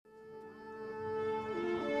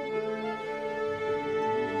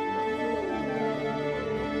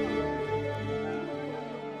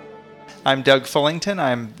I'm Doug Fullington.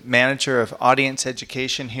 I'm manager of audience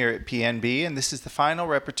education here at PNB, and this is the final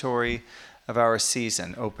repertory of our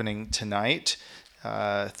season, opening tonight.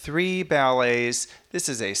 3 ballets. This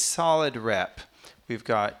is a solid rep. We've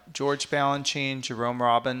got George Balanchine, Jerome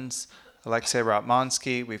Robbins, Alexei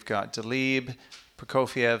Ratmansky. We've got Dalib,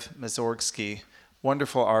 Prokofiev, Mussorgsky.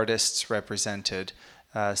 Wonderful artists represented.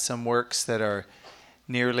 Some works that are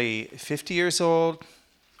nearly 50 years old,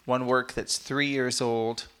 one work that's 3 years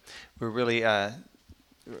old. We're really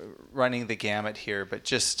running the gamut here, but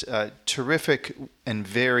just terrific and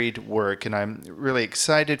varied work, and I'm really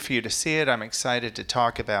excited for you to see it. I'm excited to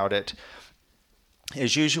talk about it.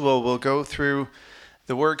 As usual, we'll go through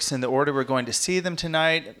the works in the order we're going to see them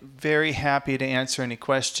tonight. Very happy to answer any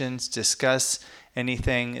questions, discuss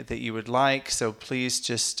anything that you would like, so please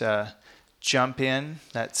just jump in.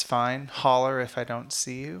 That's fine. Holler if I don't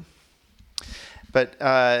see you. But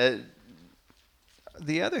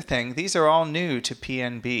the other thing, these are all new to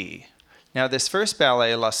PNB. Now, this first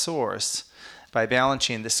ballet, La Source, by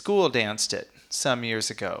Balanchine, the school danced it some years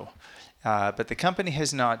ago, but the company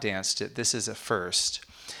has not danced it. This is a first.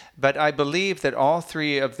 But I believe that all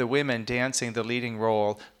 3 of the women dancing the leading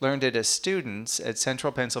role learned it as students at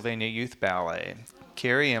Central Pennsylvania Youth Ballet.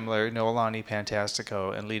 Carrie Imler, Noelani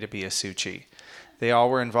Pantastico, and Lita Biasucci. They all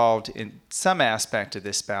were involved in some aspect of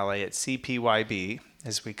this ballet at CPYB,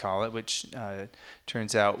 as we call it, which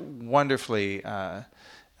turns out wonderfully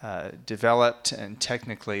developed and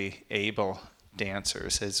technically able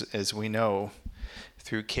dancers, as we know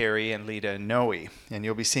through Carrie and Lita and Noe. And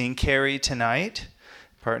you'll be seeing Carrie tonight,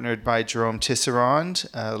 partnered by Jerome Tisserand,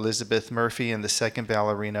 Elizabeth Murphy in the second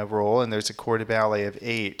ballerina role, and there's a corps de ballet of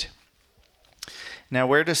 8. Now,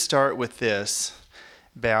 where to start with this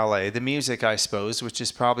ballet? The music, I suppose, which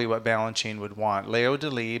is probably what Balanchine would want. Leo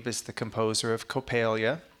Dalib is the composer of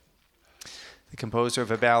Coppelia, the composer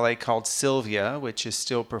of a ballet called Sylvia, which is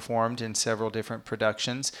still performed in several different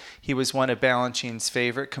productions. He was one of Balanchine's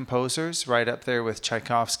favorite composers, right up there with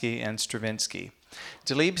Tchaikovsky and Stravinsky.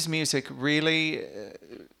 Dalib's music really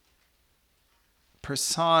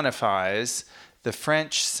personifies the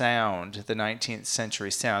French sound, the 19th century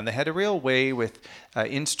sound. They had a real way with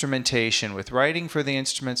instrumentation, with writing for the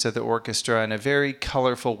instruments of the orchestra in a very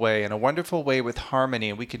colorful way, and a wonderful way with harmony.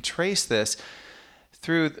 And we can trace this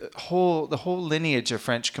through the whole lineage of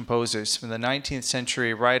French composers from the 19th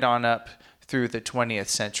century right on up through the 20th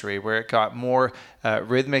century, where it got more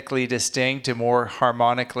rhythmically distinct and more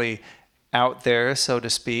harmonically out there, so to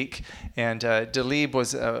speak. And Dalib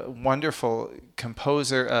was a wonderful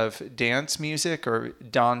composer of dance music, or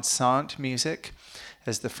dansant music,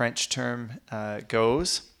 as the French term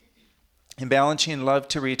goes. And Balanchine loved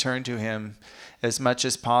to return to him as much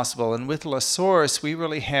as possible. And with La Source, we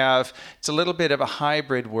really have, it's a little bit of a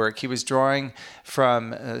hybrid work. He was drawing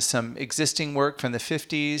from some existing work from the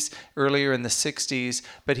 50s, earlier in the 60s,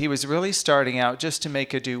 but he was really starting out just to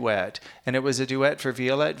make a duet. And it was a duet for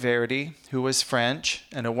Violette Verdi, who was French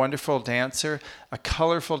and a wonderful dancer, a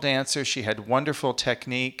colorful dancer. She had wonderful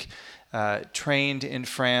technique, trained in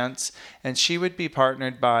France, and she would be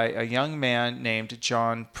partnered by a young man named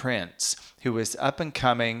John Prince, who was up and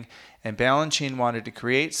coming, and Balanchine wanted to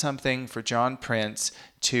create something for John Prince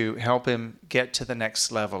to help him get to the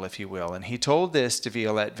next level, if you will. And he told this to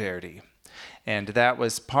Violette Verdi, and that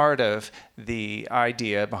was part of the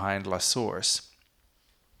idea behind La Source.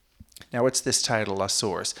 Now, what's this title, La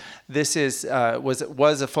Source? This was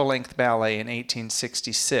a full-length ballet in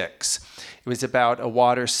 1866. It was about a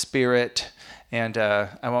water spirit, and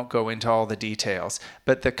I won't go into all the details.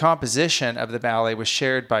 But the composition of the ballet was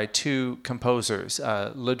shared by 2 composers,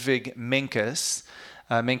 Ludwig Minkus.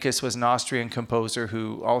 Minkus was an Austrian composer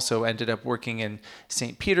who also ended up working in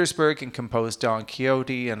St. Petersburg and composed Don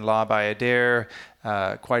Quixote and La Bayadere,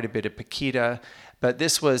 quite a bit of Paquita. But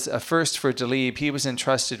this was a first for Dalib. He was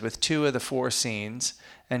entrusted with 2 of the 4 scenes,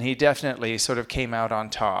 and he definitely sort of came out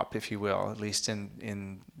on top, if you will, at least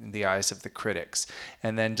in the eyes of the critics.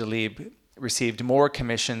 And then Dalib received more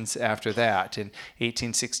commissions after that. In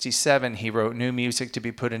 1867, he wrote new music to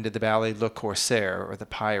be put into the ballet Le Corsaire, or The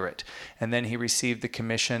Pirate. And then he received the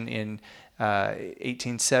commission in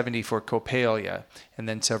 1870 for Coppelia, and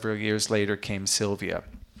then several years later came Sylvia.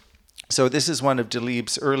 So this is one of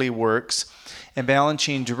Dalib's early works, and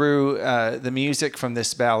Balanchine drew the music from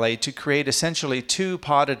this ballet to create essentially 2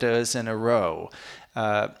 pas-de-deux in a row.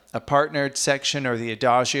 A partnered section, or the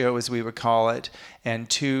adagio as we would call it, and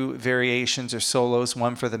 2 variations or solos,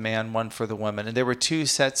 one for the man, one for the woman. And there were 2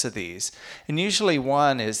 sets of these. And usually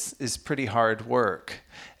one is pretty hard work.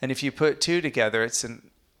 And if you put 2 together, it's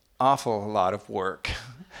an awful lot of work.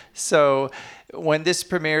 So when this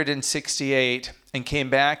premiered in 68 and came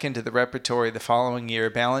back into the repertory the following year,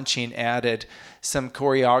 Balanchine added some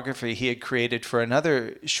choreography he had created for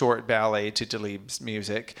another short ballet to Delibes'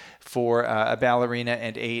 music for a ballerina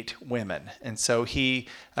and 8 women. And so he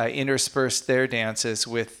interspersed their dances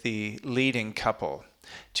with the leading couple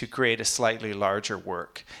to create a slightly larger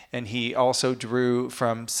work. And he also drew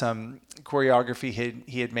from some choreography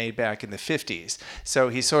he had made back in the 50s. So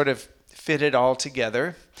he sort of fit it all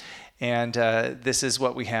together. And this is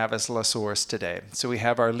what we have as La Source today. So we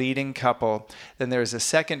have our leading couple. Then there's a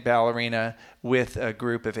second ballerina with a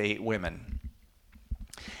group of 8 women.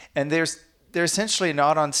 And they're essentially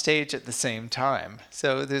not on stage at the same time.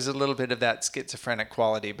 So there's a little bit of that schizophrenic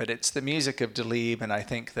quality, but it's the music of Delibes and I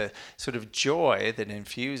think the sort of joy that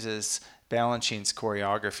infuses Balanchine's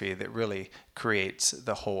choreography that really creates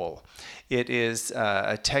the whole. It is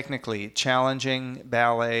a technically challenging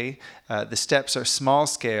ballet. The steps are small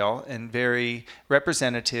scale and very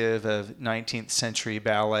representative of 19th century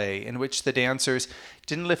ballet, in which the dancers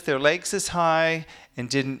didn't lift their legs as high and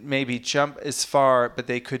didn't maybe jump as far, but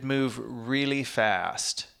they could move really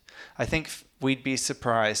fast. I think we'd be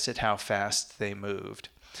surprised at how fast they moved.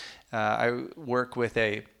 I work with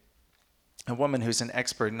a woman who's an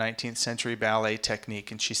expert in 19th century ballet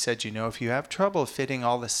technique, and she said, you know, if you have trouble fitting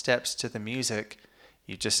all the steps to the music,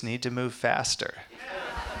 you just need to move faster.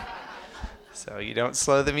 So you don't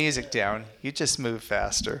slow the music down, you just move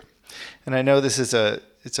faster. And I know this is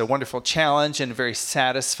it's a wonderful challenge and a very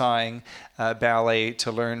satisfying ballet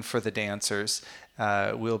to learn for the dancers.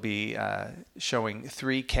 We'll be showing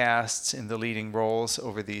 3 casts in the leading roles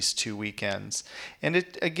over these 2 weekends. And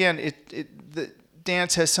the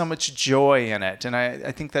dance has so much joy in it, and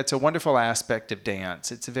I think that's a wonderful aspect of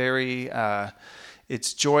dance. It's very,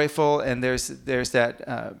 it's joyful, and there's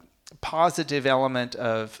that positive element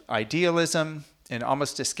of idealism and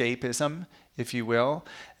almost escapism, if you will,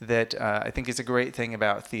 that I think is a great thing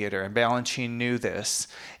about theater. And Balanchine knew this.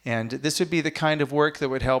 And this would be the kind of work that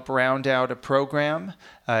would help round out a program.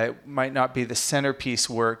 It might not be the centerpiece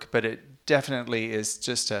work, but it definitely is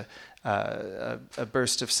just a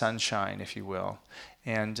burst of sunshine, if you will.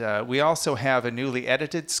 And we also have a newly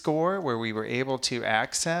edited score where we were able to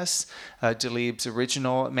access Delibes'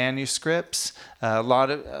 original manuscripts. A lot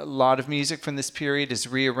of music from this period is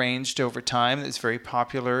rearranged over time. It's very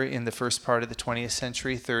popular in the first part of the 20th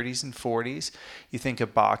century, 30s and 40s. You think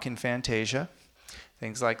of Bach and Fantasia,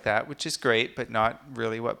 things like that, which is great, but not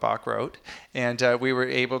really what Bach wrote. And we were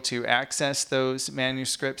able to access those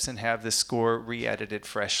manuscripts and have the score re-edited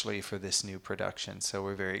freshly for this new production. So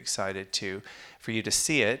we're very excited for you to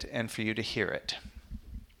see it and for you to hear it.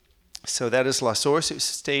 So that is La Source. It was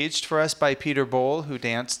staged for us by Peter Boal, who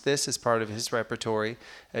danced this as part of his repertory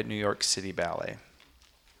at New York City Ballet.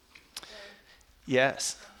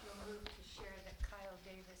 Yes? You'll move to share that Kyle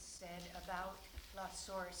Davis said about La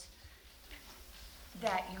Source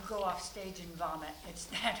that you go off stage and vomit. It's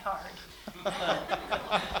that hard.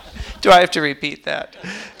 Do I have to repeat that?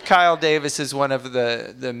 Kyle Davis is one of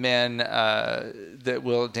the men that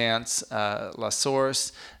will dance La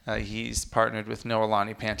Source. He's partnered with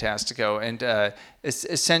Noelani Pantastico. And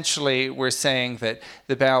essentially, we're saying that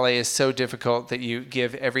the ballet is so difficult that you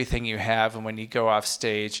give everything you have, and when you go off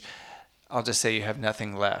stage, I'll just say you have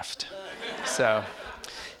nothing left. So,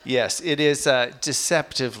 yes, it is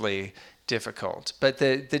deceptively difficult. But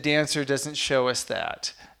the dancer doesn't show us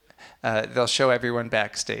that. They'll show everyone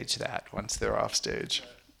backstage that once they're off stage.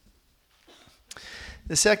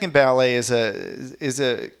 The second ballet is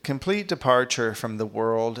a complete departure from the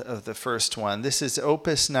world of the first one. This is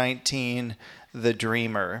Opus 19, The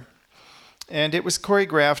Dreamer. And it was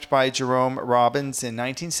choreographed by Jerome Robbins in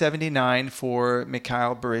 1979 for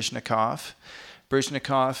Mikhail Baryshnikov.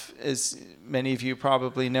 Baryshnikov, as many of you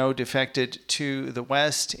probably know, defected to the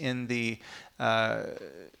West in the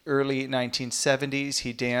early 1970s.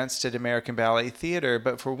 He danced at American Ballet Theater,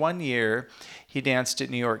 but for 1 year, he danced at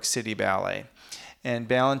New York City Ballet. And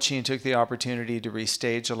Balanchine took the opportunity to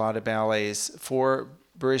restage a lot of ballets for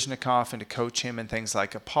Baryshnikov and to coach him in things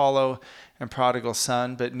like Apollo and Prodigal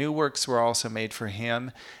Son, but new works were also made for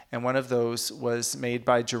him, and one of those was made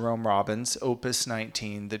by Jerome Robbins, Opus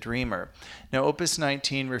 19, The Dreamer. Now, Opus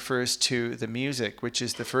 19 refers to the music, which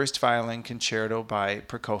is the first violin concerto by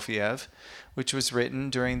Prokofiev, which was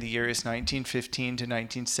written during the years 1915 to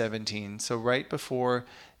 1917, so right before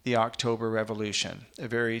the October Revolution, a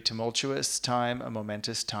very tumultuous time, a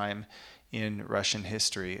momentous time in Russian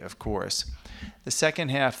history, of course. The second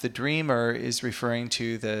half, the dreamer, is referring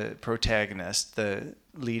to the protagonist, the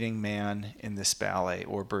leading man in this ballet,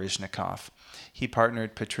 or Baryshnikov. He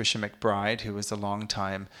partnered Patricia McBride, who was a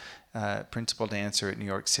longtime principal dancer at New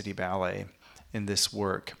York City Ballet, in this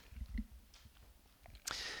work.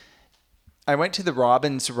 I went to the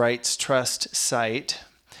Robbins Rights Trust site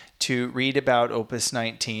to read about Opus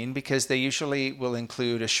 19 because they usually will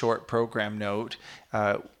include a short program note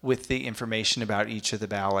with the information about each of the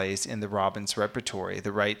ballets in the Robbins repertory.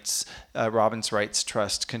 The Robbins Rights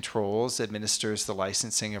Trust controls, administers the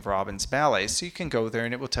licensing of Robbins ballets, so you can go there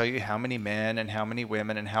and it will tell you how many men and how many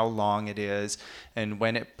women and how long it is and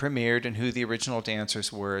when it premiered and who the original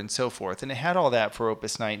dancers were and so forth. And it had all that for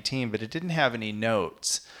Opus 19, but it didn't have any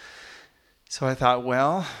notes. So I thought,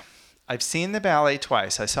 well, I've seen the ballet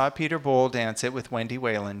twice. I saw Peter Boal dance it with Wendy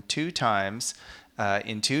Whalen 2 times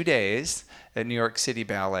in 2 days at New York City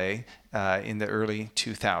Ballet in the early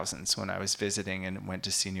 2000s when I was visiting and went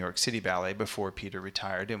to see New York City Ballet before Peter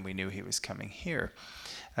retired and we knew he was coming here.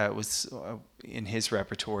 It was in his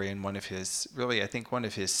repertory and one of his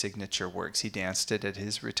signature works. He danced it at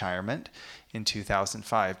his retirement in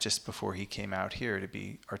 2005, just before he came out here to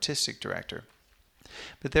be artistic director.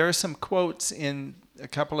 But there are some quotes in a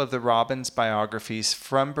couple of the Robbins biographies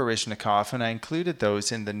from Baryshnikov, and I included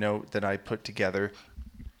those in the note that I put together.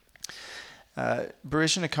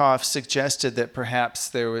 Baryshnikov suggested that perhaps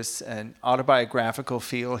there was an autobiographical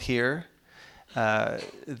feel here,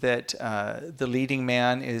 that the leading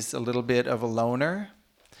man is a little bit of a loner.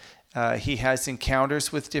 He has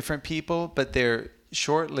encounters with different people, but they're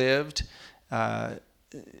short-lived.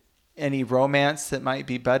 Any romance that might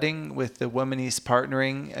be budding with the woman he's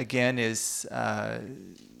partnering, again, is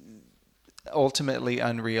ultimately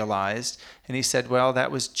unrealized. And he said, well,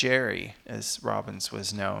 that was Jerry, as Robbins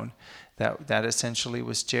was known. That essentially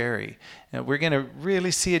was Jerry. And we're going to really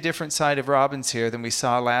see a different side of Robbins here than we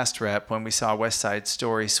saw last rep when we saw West Side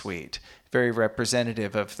Story Suite. Very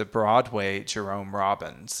representative of the Broadway Jerome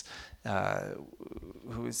Robbins,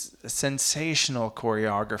 who's a sensational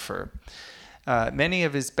choreographer. Many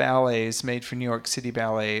of his ballets made for New York City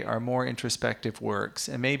Ballet are more introspective works,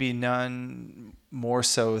 and maybe none more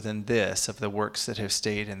so than this of the works that have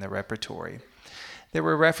stayed in the repertory. There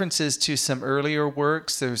were references to some earlier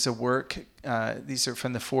works. There's a work, these are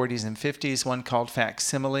from the 40s and 50s, one called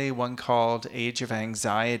Facsimile, one called Age of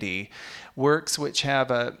Anxiety, works which have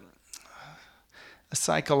a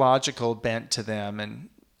psychological bent to them, and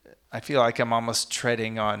I feel like I'm almost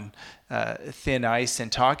treading on thin ice in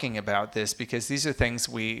talking about this because these are things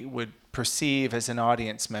we would perceive as an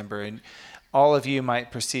audience member, and all of you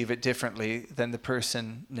might perceive it differently than the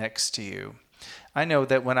person next to you. I know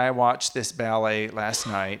that when I watched this ballet last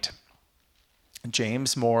night,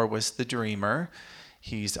 James Moore was the dreamer.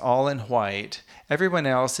 He's all in white. Everyone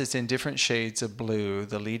else is in different shades of blue.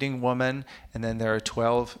 The leading woman, and then there are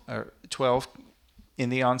 12 in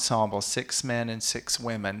the ensemble, 6 men and 6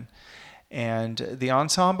 women. And the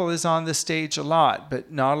ensemble is on the stage a lot,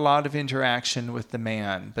 but not a lot of interaction with the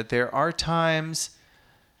man. But there are times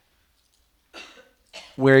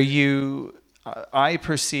where I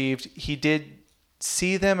perceived he did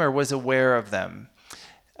see them or was aware of them.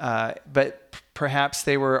 But perhaps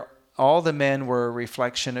all the men were a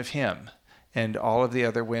reflection of him, and all of the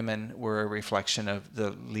other women were a reflection of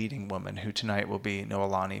the leading woman, who tonight will be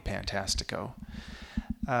Noelani Pantastico.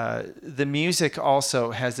 The music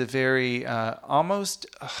also has a very almost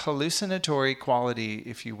hallucinatory quality,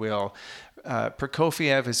 if you will.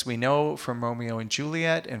 Prokofiev, as we know from Romeo and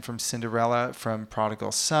Juliet and from Cinderella, from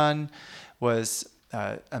Prodigal Son, was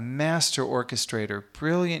a master orchestrator,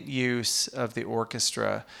 brilliant use of the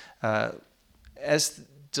orchestra. As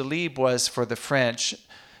Delibes was for the French,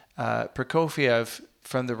 Prokofiev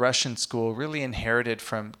from the Russian school really inherited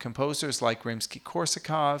from composers like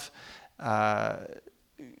Rimsky-Korsakov,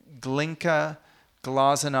 Glinka,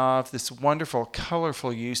 Glazunov, this wonderful,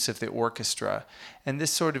 colorful use of the orchestra. And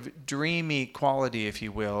this sort of dreamy quality, if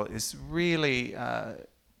you will, is really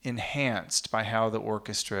enhanced by how the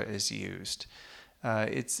orchestra is used.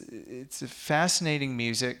 It's a fascinating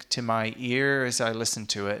music to my ear as I listen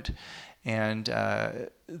to it. And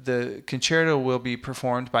the concerto will be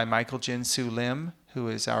performed by Michael Jin-Soo Lim, who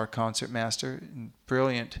is our concertmaster,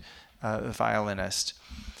 brilliant violinist.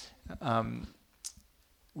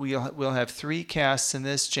 We'll have 3 casts in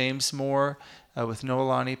this. James Moore with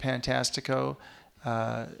Noelani Pantastico.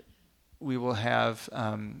 We will have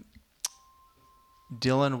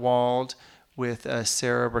Dylan Wald with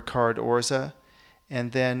Sarah Ricard Orza,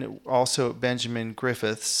 and then also Benjamin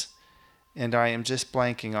Griffiths. And I am just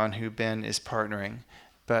blanking on who Ben is partnering,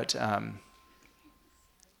 but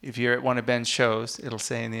if you're at one of Ben's shows, it'll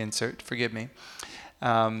say in the insert, forgive me.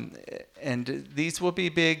 And these will be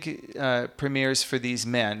big premieres for these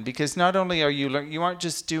men, because not only are you aren't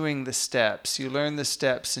just doing the steps, you learn the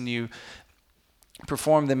steps and you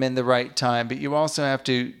perform them in the right time, but you also have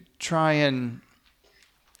to try and,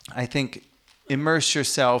 I think, immerse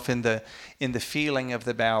yourself in the feeling of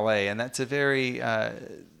the ballet, and that's a very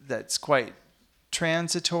that's quite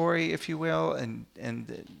transitory, if you will,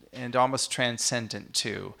 and almost transcendent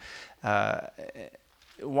too.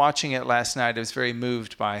 Watching it last night, I was very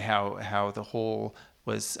moved by how the whole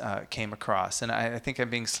was came across, and I think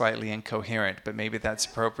I'm being slightly incoherent, but maybe that's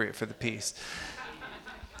appropriate for the piece.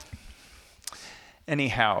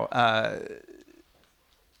 Anyhow,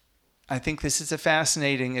 I think this is a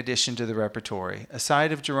fascinating addition to the repertory, a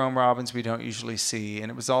side of Jerome Robbins we don't usually see,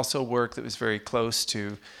 and it was also work that was very close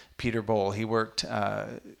to Peter Boal. He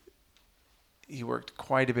worked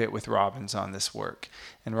quite a bit with Robbins on this work,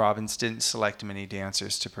 and Robbins didn't select many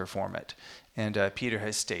dancers to perform it. And Peter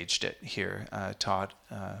has staged it here, taught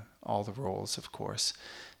all the roles, of course.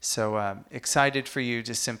 So excited for you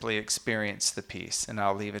to simply experience the piece, and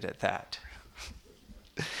I'll leave it at that.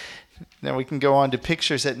 Now we can go on to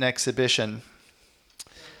pictures at an exhibition.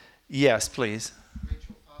 Yes, please.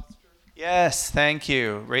 Rachel Foster. Yes, thank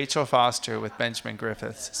you. Rachel Foster with Benjamin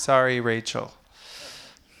Griffiths. Sorry, Rachel.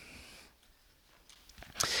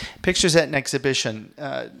 Pictures at an exhibition.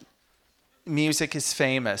 Music is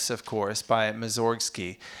famous, of course, by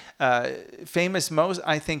Mussorgsky. Famous most,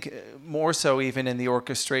 I think, more so even in the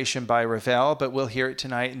orchestration by Ravel, but we'll hear it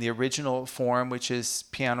tonight in the original form, which is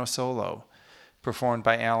piano solo, performed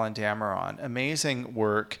by Alan Dameron. Amazing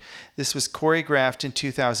work. This was choreographed in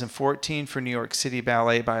 2014 for New York City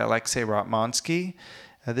Ballet by Alexei Ratmansky.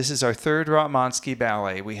 This is our third Ratmansky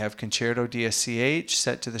ballet. We have Concerto DSCH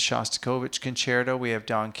set to the Shostakovich Concerto. We have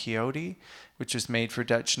Don Quixote, which was made for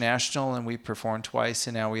Dutch National, and we performed twice,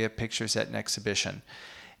 and now we have pictures at an exhibition.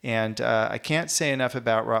 And I can't say enough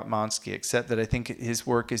about Ratmansky, except that I think his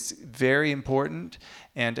work is very important.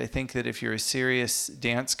 And I think that if you're a serious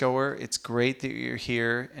dance goer, it's great that you're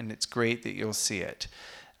here, and it's great that you'll see it.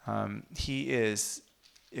 He is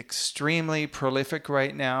extremely prolific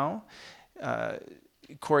right now,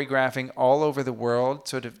 choreographing all over the world,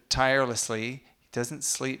 sort of tirelessly. He doesn't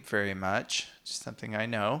sleep very much, which is something I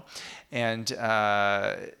know. And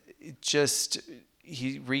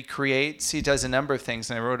he recreates, he does a number of things,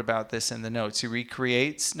 and I wrote about this in the notes. He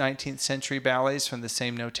recreates 19th century ballets from the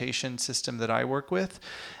same notation system that I work with.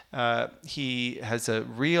 He has a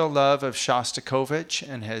real love of Shostakovich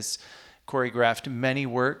and has choreographed many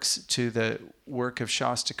works to the work of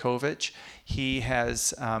Shostakovich. He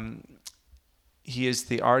is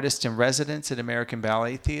the artist in residence at American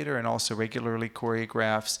Ballet Theater and also regularly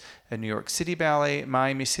choreographs at New York City Ballet,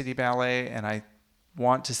 Miami City Ballet, and I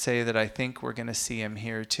want to say that I think we're going to see him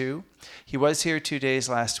here too. He was here 2 days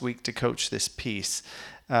last week to coach this piece.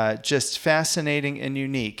 Just fascinating and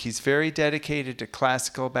unique. He's very dedicated to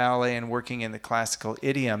classical ballet and working in the classical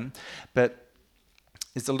idiom, but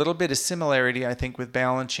there's a little bit of similarity, I think, with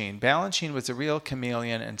Balanchine. Balanchine was a real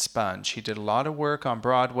chameleon and sponge. He did a lot of work on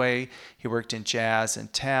Broadway. He worked in jazz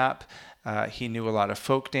and tap. He knew a lot of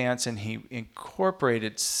folk dance, and he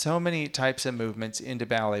incorporated so many types of movements into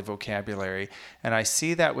ballet vocabulary. And I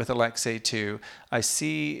see that with Alexei too. I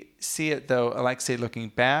see it, though, Alexei looking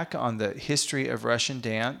back on the history of Russian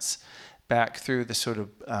dance, back through the sort of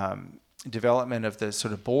development of the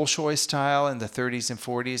sort of Bolshoi style in the 30s and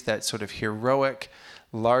 40s, that sort of heroic,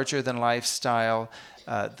 larger-than-life style,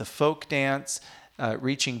 the folk dance,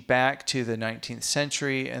 reaching back to the 19th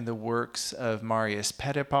century and the works of Marius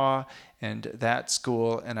Petipa and that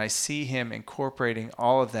school, and I see him incorporating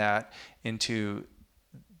all of that into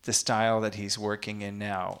the style that he's working in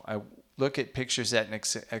now. I look at pictures at an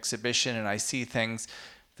exhibition and I see things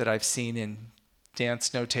that I've seen in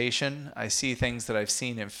dance notation. I see things that I've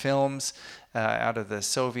seen in films out of the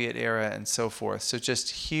Soviet era and so forth. So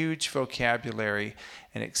just huge vocabulary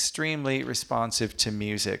and extremely responsive to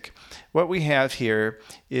music. What we have here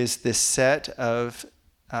is this set of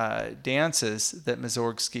dances that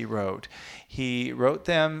Mussorgsky wrote. He wrote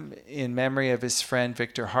them in memory of his friend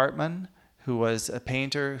Victor Hartmann, who was a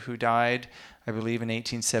painter who died, I believe, in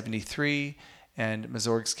 1873, and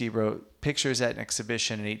Mussorgsky wrote pictures at an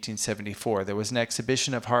exhibition in 1874. There was an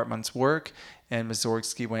exhibition of Hartmann's work, and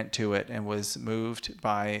Mussorgsky went to it and was moved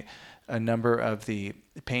by a number of the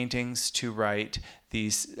paintings to write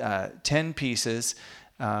these 10 pieces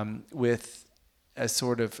with a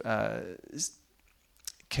sort of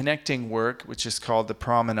connecting work, which is called the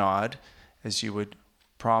promenade, as you would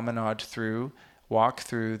promenade through walk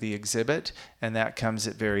through the exhibit, and that comes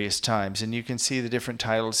at various times. And you can see the different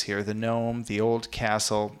titles here: the Gnome, the Old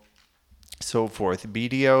Castle, so forth.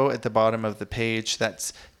 BDO at the bottom of the page,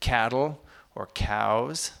 that's cattle or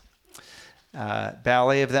cows.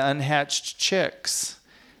 Ballet of the Unhatched Chicks,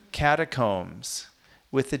 Catacombs,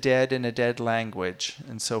 With the Dead in a Dead Language,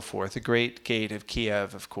 and so forth. The Great Gate of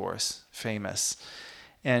Kiev, of course, famous.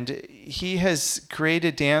 And he has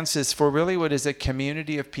created dances for really what is a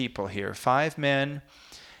community of people here, 5 men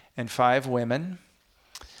and 5 women.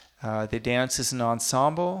 They dance as an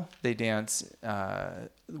ensemble. They dance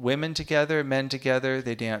women together, men together.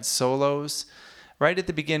 They dance solos. Right at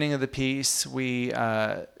the beginning of the piece, we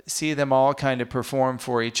see them all kind of perform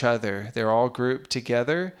for each other. They're all grouped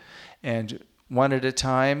together, and one at a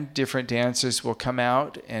time, different dancers will come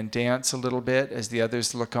out and dance a little bit as the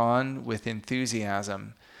others look on with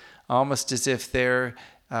enthusiasm, almost as if they're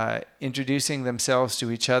introducing themselves to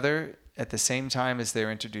each other at the same time as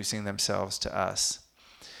they're introducing themselves to us.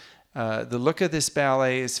 The look of this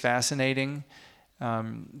ballet is fascinating.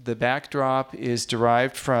 The backdrop is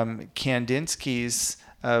derived from Kandinsky's,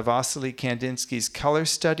 Vasily Kandinsky's color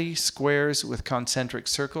study, Squares with Concentric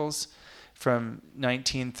Circles, from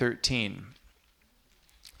 1913.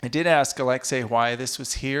 I did ask Alexei why this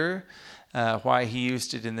was here, why he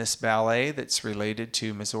used it in this ballet that's related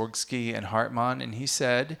to Mussorgsky and Hartmann, and he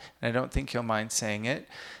said, and I don't think he'll mind saying it,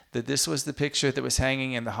 that this was the picture that was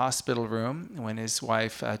hanging in the hospital room when his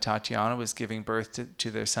wife Tatiana was giving birth to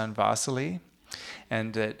their son Vasily,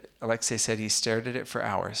 and that Alexei said he stared at it for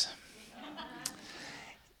hours.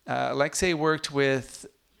 Alexei worked with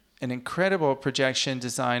an incredible projection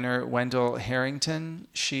designer, Wendell Harrington.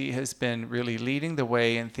 She has been really leading the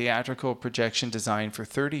way in theatrical projection design for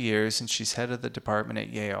 30 years, and she's head of the department at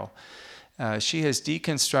Yale. She has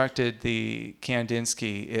deconstructed the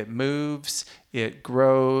Kandinsky. It moves, it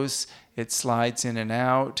grows, it slides in and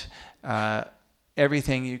out,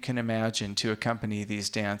 everything you can imagine to accompany these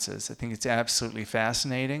dances. I think it's absolutely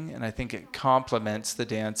fascinating, and I think it complements the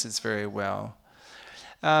dances very well.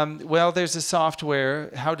 Well, there's a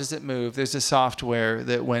software. How does it move? There's a software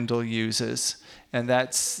that Wendell uses, and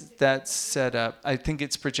that's set up. I think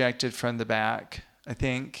it's projected from the back. I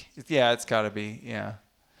think. Yeah, it's got to be. Yeah.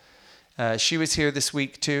 She was here this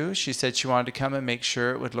week, too. She said she wanted to come and make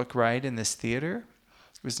sure it would look right in this theater.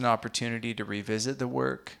 It was an opportunity to revisit the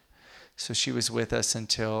work. So she was with us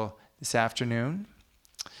until this afternoon,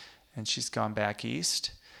 and she's gone back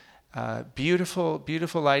east. Beautiful,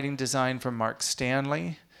 beautiful lighting design from Mark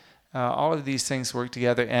Stanley. All of these things work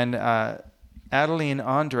together. And Adeline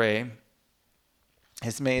Andre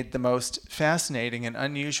has made the most fascinating and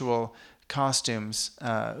unusual costumes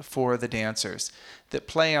for the dancers that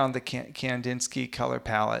play on the Kandinsky color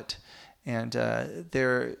palette. And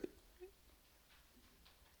they're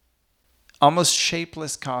almost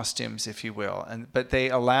shapeless costumes, if you will, but they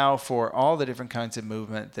allow for all the different kinds of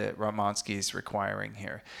movement that Ratmansky is requiring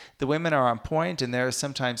here. The women are on point, and there are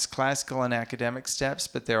sometimes classical and academic steps,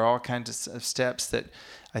 but there are all kinds of steps that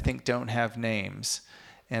I think don't have names.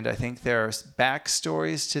 And I think there are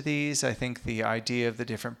backstories to these. I think the idea of the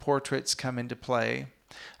different portraits come into play.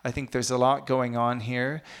 I think there's a lot going on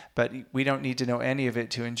here, but we don't need to know any of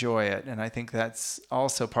it to enjoy it. And I think that's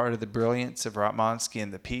also part of the brilliance of Ratmansky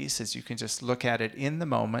and the piece, is you can just look at it in the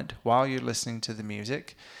moment while you're listening to the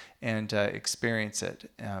music and experience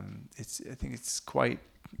it. I think it's quite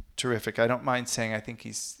terrific. I don't mind saying I think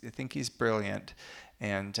he's brilliant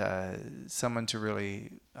and someone to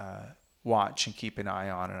really watch and keep an eye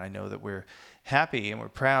on. And I know that we're happy and we're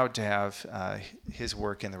proud to have his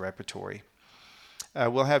work in the repertory.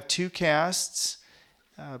 We'll have 2 casts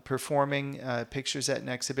performing pictures at an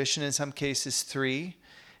exhibition, in some cases 3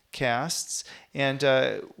 casts. And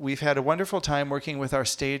we've had a wonderful time working with our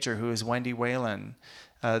stager, who is Wendy Whalen.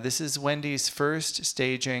 This is Wendy's first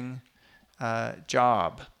staging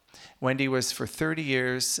job. Wendy was for 30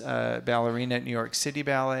 years ballerina at New York City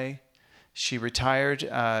Ballet. She retired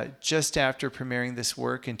just after premiering this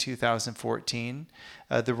work in 2014.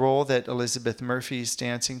 The role that Elizabeth Murphy's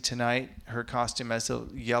dancing tonight, her costume has a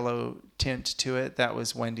yellow tint to it. That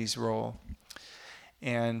was Wendy's role.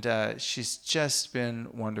 And she's just been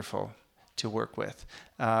wonderful to work with.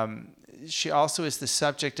 She also is the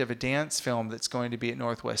subject of a dance film that's going to be at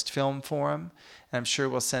Northwest Film Forum. I'm sure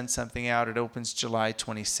we'll send something out. It opens July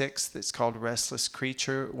 26th. It's called Restless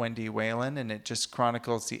Creature, Wendy Whalen, and it just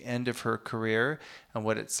chronicles the end of her career and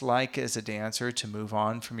what it's like as a dancer to move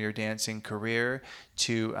on from your dancing career,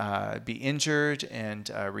 to be injured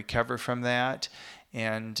and recover from that.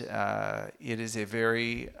 And it is a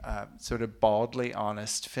very sort of baldly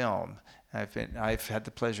honest film. I've had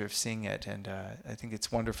the pleasure of seeing it, and I think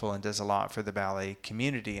it's wonderful and does a lot for the ballet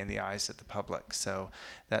community in the eyes of the public. So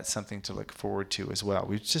that's something to look forward to as well.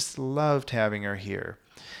 We've just loved having her here.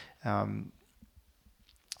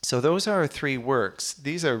 So those are our 3 works.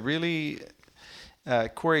 These are really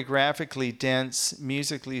choreographically dense,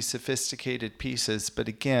 musically sophisticated pieces, but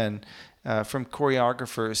again, from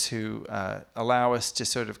choreographers who allow us to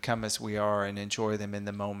sort of come as we are and enjoy them in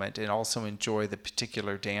the moment, and also enjoy the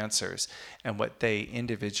particular dancers and what they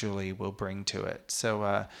individually will bring to it.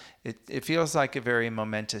 So it feels like a very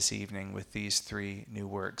momentous evening with these 3 new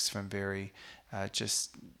works from very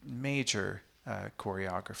just major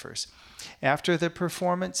choreographers. After the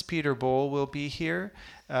performance, Peter Bowl will be here,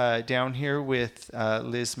 down here with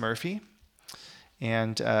Liz Murphy.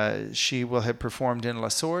 And she will have performed in La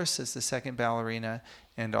Source as the second ballerina,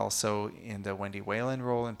 and also in the Wendy Whalen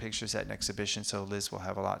role in Pictures at an Exhibition. So Liz will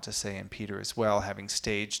have a lot to say, and Peter as well, having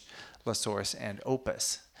staged La Source and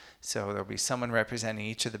Opus. So there'll be someone representing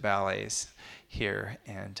each of the ballets here,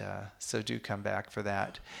 and so do come back for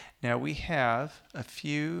that. Now we have a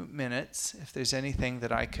few minutes, if there's anything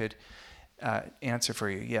that I could answer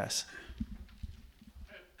for you. Yes?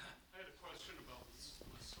 I had a question about the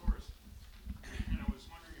source, and I was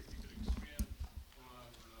wondering if you could expand on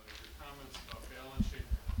your comments about Balanchine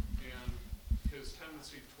and his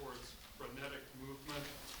tendency towards frenetic movement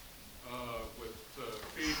with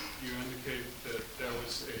feet. You indicate that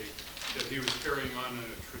that he was carrying on in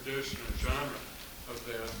a tradition, a genre of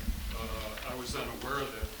that. I was unaware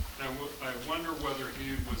of that. I wonder whether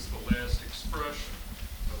he was the last expression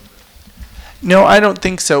of that. No, I don't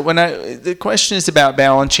think so. The question is about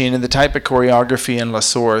Balanchine and the type of choreography in La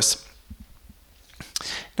Source.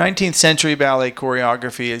 19th century ballet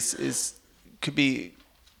choreography could be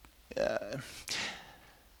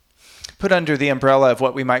put under the umbrella of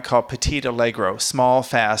what we might call petit allegro, small,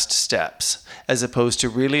 fast steps, as opposed to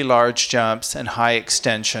really large jumps and high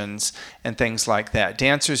extensions and things like that.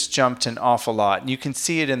 Dancers jumped an awful lot, and you can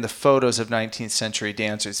see it in the photos of 19th century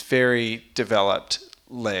dancers, very developed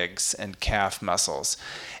legs and calf muscles.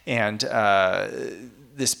 And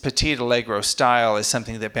this petit allegro style is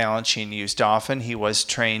something that Balanchine used often. He was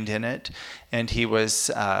trained in it, and he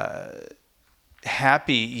was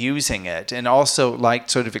happy using it, and also liked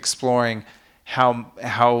sort of exploring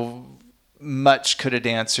how much could a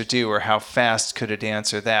dancer do, or how fast could a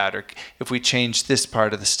dancer that, or if we change this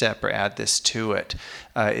part of the step or add this to it,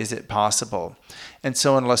 is it possible? And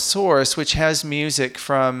so in La Source, which has music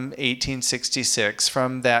from 1866,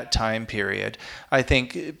 from that time period, I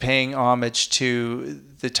think paying homage to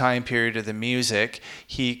the time period of the music,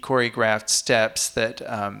 he choreographed steps that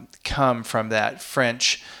come from that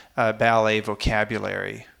French ballet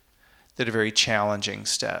vocabulary that are very challenging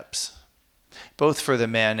steps, both for the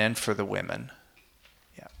men and for the women.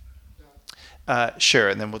 Yeah. Sure,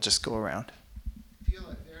 and then we'll just go around.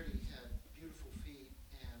 Violet Verdi had beautiful feet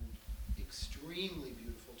and extremely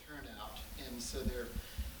beautiful turnout, and so there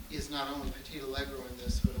is not only petit allegro in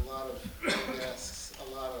this, but a lot of arabesques, a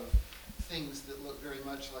lot of things that look very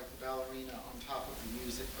much like the ballerina on top of the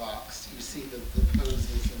music box. You see the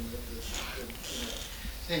poses and the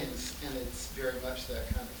things, and it's very much that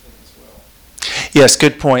kind of thing as well. Yes,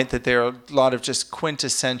 good point, that there are a lot of just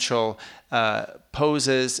quintessential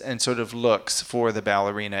poses and sort of looks for the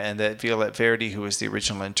ballerina, and that Violette Verdi, who was the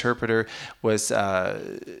original interpreter, was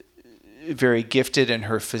very gifted, and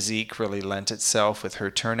her physique really lent itself, with her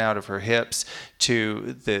turnout of her hips,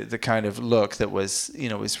 to the kind of look that was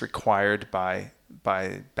required by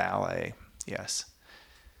ballet. Yes.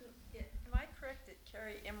 Am I correct that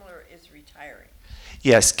Carrie Imler is retiring?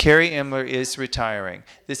 Yes, Carrie Imler is retiring.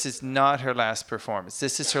 This is not her last performance.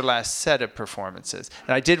 This is her last set of performances.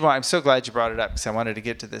 And I'm so glad you brought it up, because I wanted to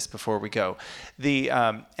get to this before we go.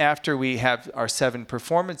 After we have our 7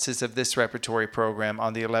 performances of this repertory program,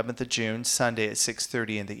 on the 11th of June, Sunday at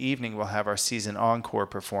 6:30 in the evening, we'll have our season encore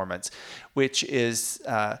performance, which is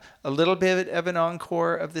a little bit of an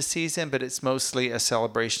encore of the season, but it's mostly a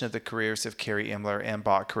celebration of the careers of Carrie Imler and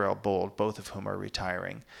Botcarrel Bold, both of whom are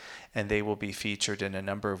retiring. And they will be featured in a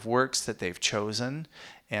number of works that they've chosen,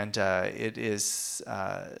 and it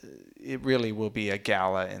really will be a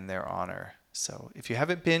gala in their honor. So if you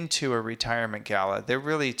haven't been to a retirement gala, they're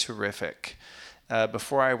really terrific.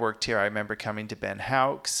 Before I worked here, I remember coming to Ben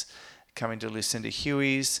Houck's, coming to Lucinda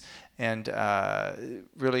Huey's, and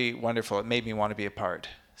really wonderful. It made me want to be a part.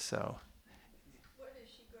 So. What is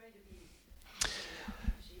she going to be?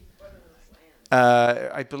 What are her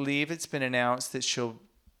plans? I believe it's been announced that she'll,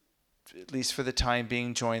 at least for the time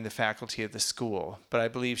being, join the faculty of the school. But I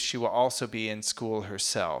believe she will also be in school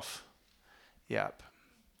herself. Yep.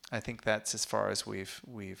 I think that's as far as we've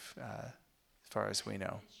far as we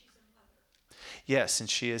know. Yes, and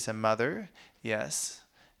she is a mother. Yes,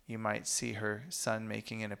 you might see her son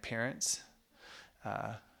making an appearance.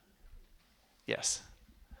 Yes.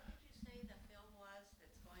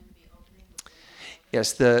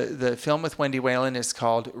 Yes, the film with Wendy Whalen is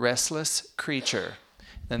called Restless Creature.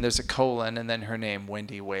 Then there's a colon, and then her name,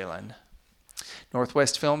 Wendy Whalen.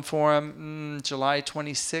 Northwest Film Forum, July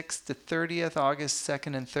 26th to 30th, August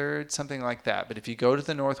 2nd and 3rd, something like that. But if you go to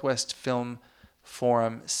the Northwest Film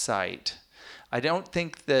Forum site, I don't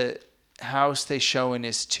think the house they show in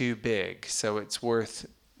is too big, so it's worth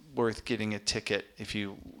getting a ticket if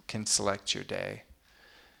you can select your day.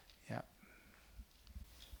 Yeah.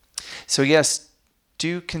 So yes,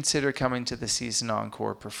 do consider coming to the season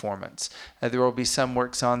encore performance. There will be some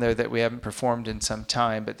works on there that we haven't performed in some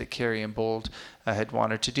time, but that Carrie and Bold had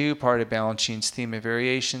wanted to do, part of Balanchine's Theme of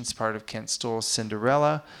Variations, part of Kent Stoll's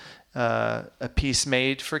Cinderella, a piece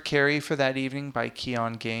made for Carrie for that evening by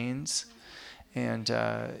Keon Gaines. And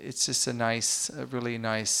it's just a really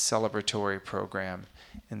nice celebratory program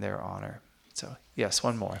in their honor. So, yes,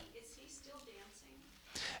 one more. Is he still dancing?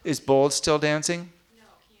 Is Bold still dancing? No,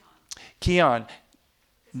 Keon. Keon.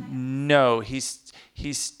 No, he's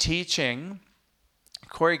teaching,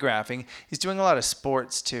 choreographing. He's doing a lot of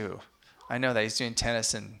sports too. I know that he's doing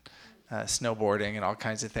tennis and snowboarding and all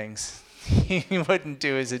kinds of things. He wouldn't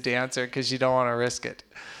do as a dancer because you don't want to risk it.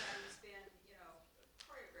 And he's been,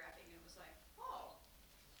 choreographing, and it was like, oh,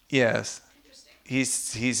 Yes,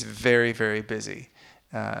 interesting. he's very, very busy.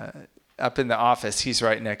 Up in the office, he's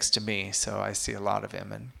right next to me, so I see a lot of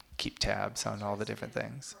him and keep tabs on all the different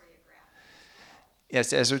things.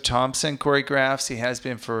 Yes, Ezra Thompson choreographs. He has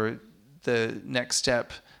been for the Next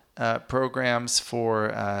Step programs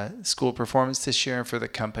for school performance this year and for the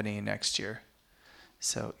company next year.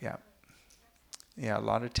 So, yeah, a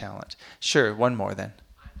lot of talent. Sure, one more then.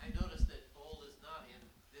 I noticed that Bold is not in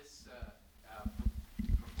this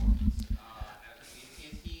performance.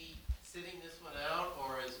 Is he sitting this one out,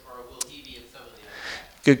 or will he be in some of the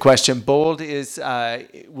other? Good question. Bold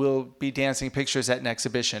will be dancing pictures at an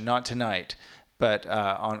exhibition, not tonight, but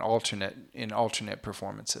in alternate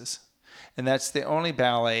performances. And that's the only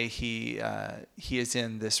ballet he is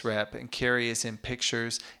in this rep, and Carrie is in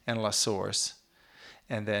Pictures and La Source.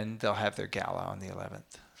 And then they'll have their gala on the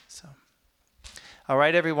 11th. So, all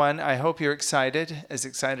right, everyone. I hope you're excited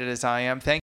as I am. Thank